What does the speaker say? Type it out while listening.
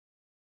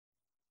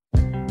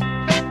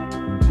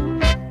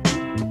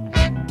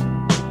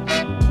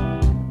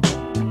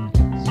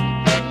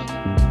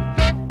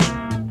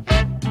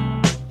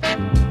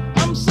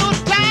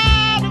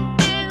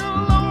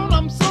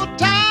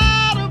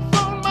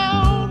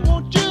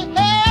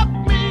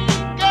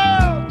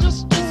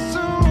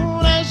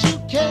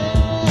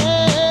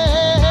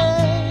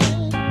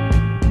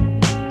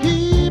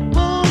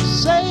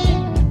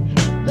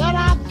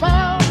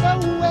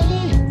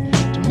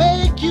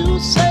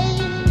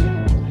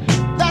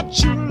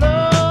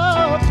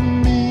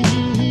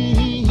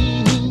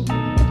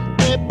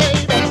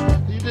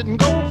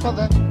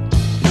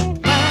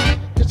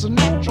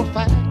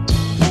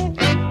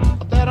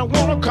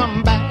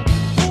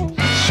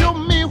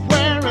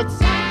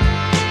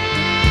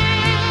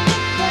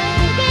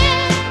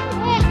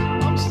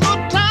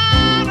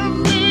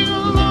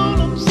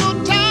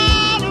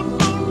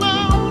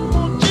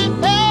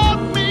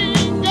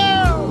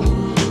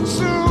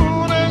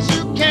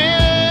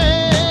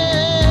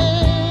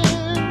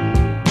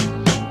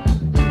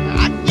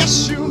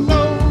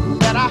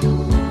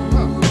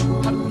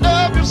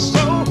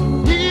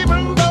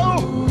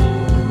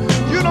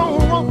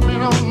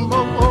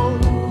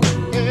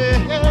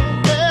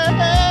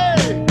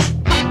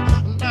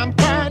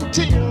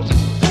tears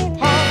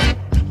all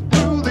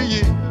through the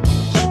years.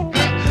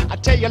 I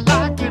tell you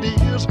like it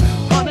is,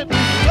 honey,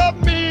 love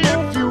me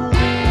if you will.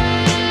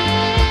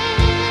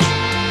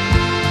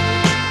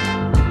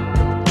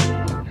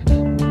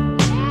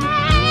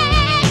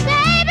 Hey,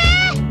 baby,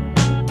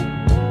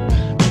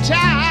 I'm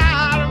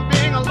tired of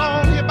being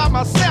alone here by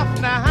myself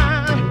now.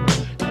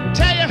 I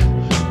tell you,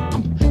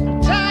 I'm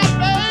tired,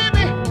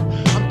 baby.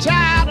 I'm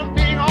tired of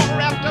being all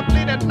wrapped up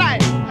late at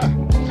night.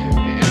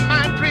 In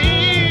my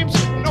dreams,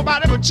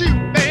 nobody but you,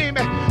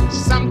 baby.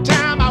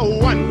 Sometime I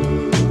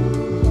wonder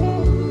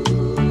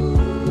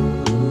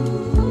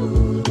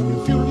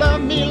if you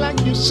love me like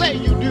you say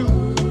you do.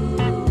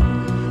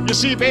 You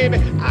see, baby,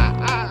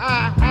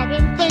 I've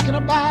been thinking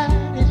about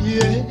it,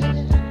 yeah.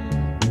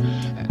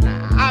 And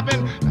I've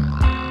been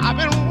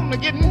wanting to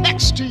get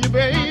next to you,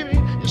 baby.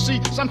 You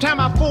see, sometimes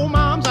I fool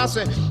moms, I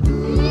say,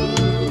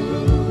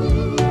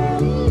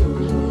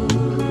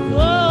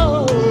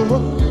 oh,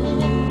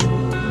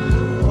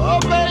 oh,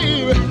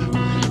 baby.